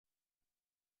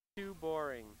Too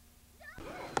boring.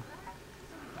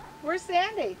 Where's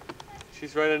Sandy?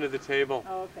 She's right under the table.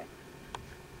 Oh, okay.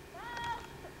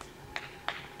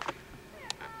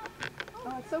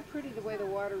 Oh, it's so pretty the way the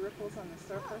water ripples on the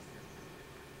surface.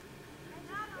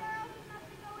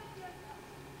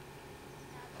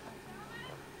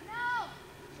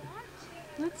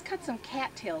 Let's cut some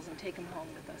cattails and take them home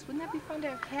with us. Wouldn't that be fun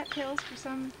to have cattails for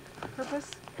some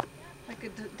purpose? Like a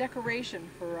decoration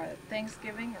for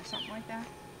Thanksgiving or something like that?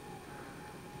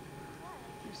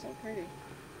 They're so pretty.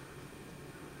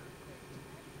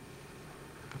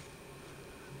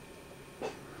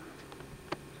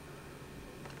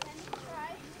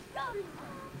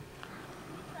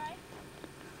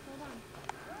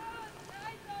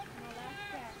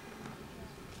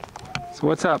 So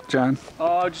what's up, John?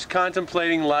 Oh, just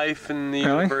contemplating life and the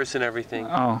universe and everything.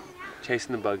 Oh.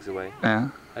 Chasing the bugs away. Yeah.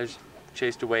 I just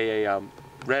chased away a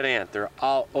red ant. They're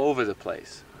all over the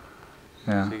place.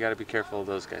 Yeah. So you got to be careful of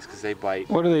those guys because they bite.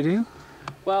 What do they do?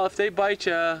 Well, if they bite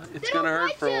you, it's gonna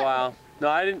hurt for a while. No,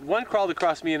 I didn't. One crawled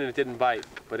across me and it didn't bite.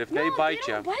 But if they bite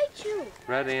you,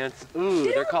 red ants.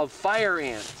 Ooh, they're called fire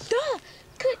ants. Duh.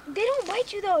 They don't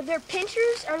bite you though. Their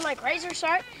pincers are like razor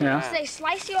sharp. Yeah. So they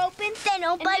slice you open. They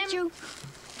don't bite you.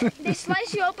 They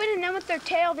slice you open and then with their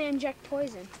tail they inject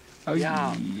poison. Oh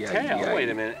yeah. Tail. Wait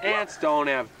a minute. Ants don't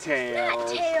have tails. Not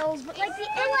tails, but like the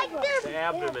end of The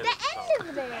abdomen. the end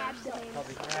of their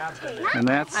abdomen. And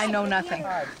that's I know nothing.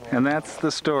 and that's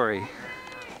the story.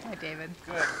 Hi, David.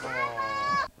 Good boy.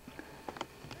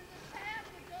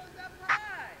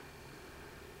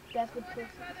 That's what pussy.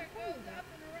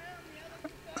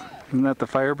 Isn't that the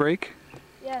fire break?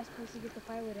 Yeah, it's supposed to get the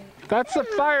firewood out. That's the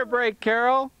fire break,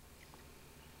 Carol.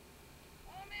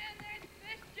 Oh man, there's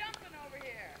fish jumping over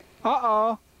here.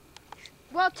 Uh-oh.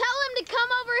 Well, tell him to come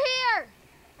over here.